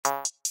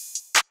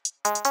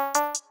Yeah,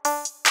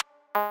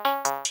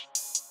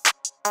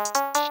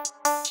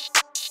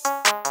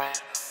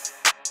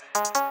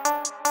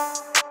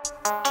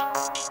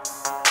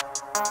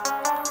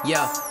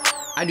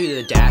 I do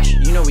the dash,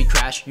 you know we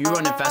crash. You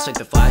running fast like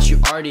the Flash, you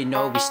already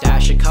know we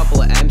stash a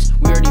couple of M's.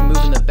 We already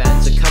moving the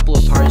Benz, a couple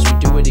of parties, we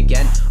do it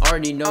again.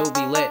 Already know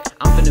we lit,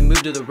 I'm finna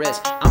move to the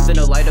wrist. I'm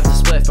finna light up the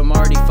spliff, I'm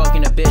already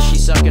fucking a bitch, she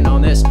sucking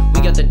on this.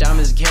 We got the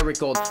diamonds and karat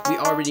gold, we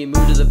already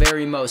moved to the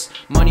very most.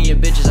 Money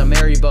and bitches, I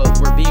marry both,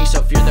 we're being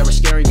so feared that we're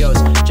scaring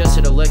ghosts. Just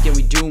hit a lick and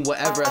we doing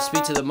whatever, I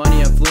speak to the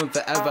money, I'm fluent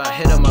forever. I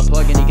hit on my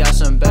plug and he got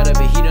something better,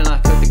 but he did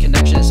not cook, the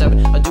connection is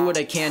 7. I'll do what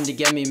I can to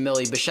get me a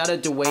milli, but shout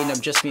out to Wayne,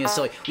 I'm just being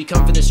silly. We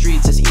come from the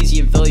streets, it's easy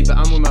in Philly, but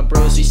I'm with my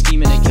bros, we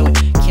scheming and killing.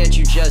 Can't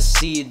you just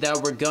see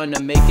that we're gonna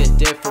make a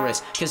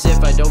difference? Cause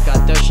if I don't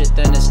got the shit,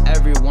 then it's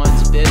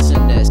everyone's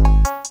business.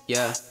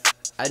 Yeah,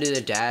 I do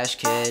the dash,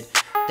 kid.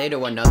 They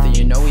don't want nothing,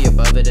 you know we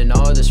above it and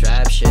all this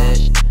rap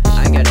shit.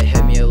 I ain't gotta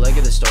hit me a lick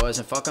at the stores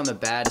and fuck, I'm the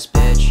baddest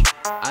bitch.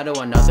 I don't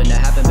want nothing to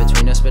happen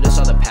between us, but it's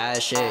all the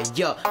past shit.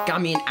 Yo,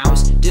 got me an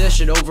ounce, did that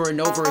shit over and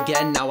over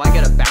again, now I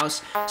gotta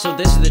bounce. So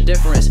this is the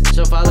difference,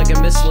 so if I like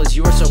a missile as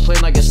you are so plain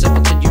like a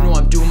simpleton, you know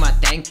I'm doing my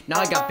thing. Now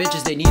I got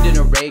bitches, they need an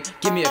array,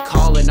 give me a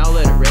call and I'll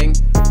let it ring.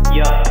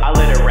 Yeah, I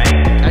let it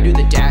ring. I do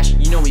the dash,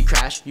 you know we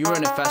crash. You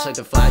running fast like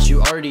the Flash,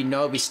 you already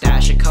know we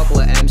stash a couple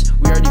of M's.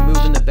 We already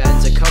moved in the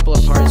Benz, a couple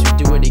of parties,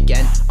 we do it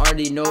again.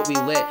 Already know what we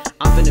lit,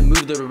 I'm finna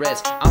move to the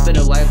wrist. I'm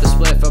finna light up the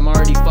spliff, I'm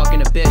already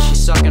fucking a bitch,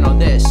 she's sucking on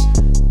this.